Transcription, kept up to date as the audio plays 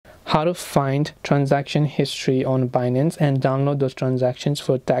how to find transaction history on Binance and download those transactions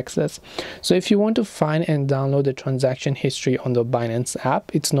for taxes. So if you want to find and download the transaction history on the Binance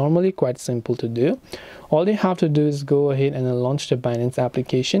app, it's normally quite simple to do. All you have to do is go ahead and launch the Binance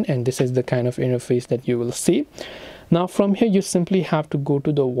application, and this is the kind of interface that you will see. Now from here, you simply have to go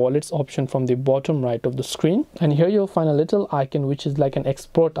to the wallets option from the bottom right of the screen, and here you'll find a little icon which is like an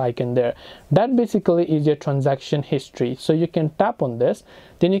export icon there. That basically is your transaction history. So you can tap on this,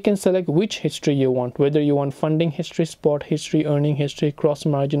 then you can select which history you want, whether you want funding history, spot history, earning history, cross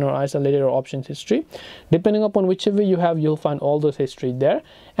margin, or isolated or options history. Depending upon whichever you have, you'll find all those history there.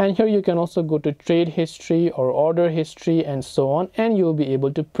 And here you can also go to trade history or order history and so on, and you will be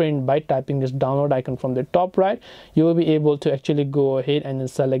able to print by tapping this download icon from the top right. You will be able to actually go ahead and then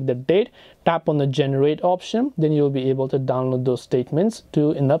select the date, tap on the generate option, then you'll be able to download those statements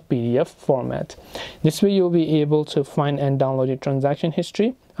in the PDF format. This way you'll be able to find and download your transaction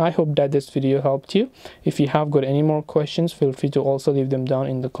history. I hope that this video helped you. If you have got any more questions, feel free to also leave them down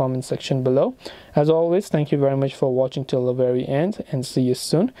in the comment section below. As always, thank you very much for watching till the very end, and see you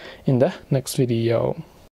soon in the next video.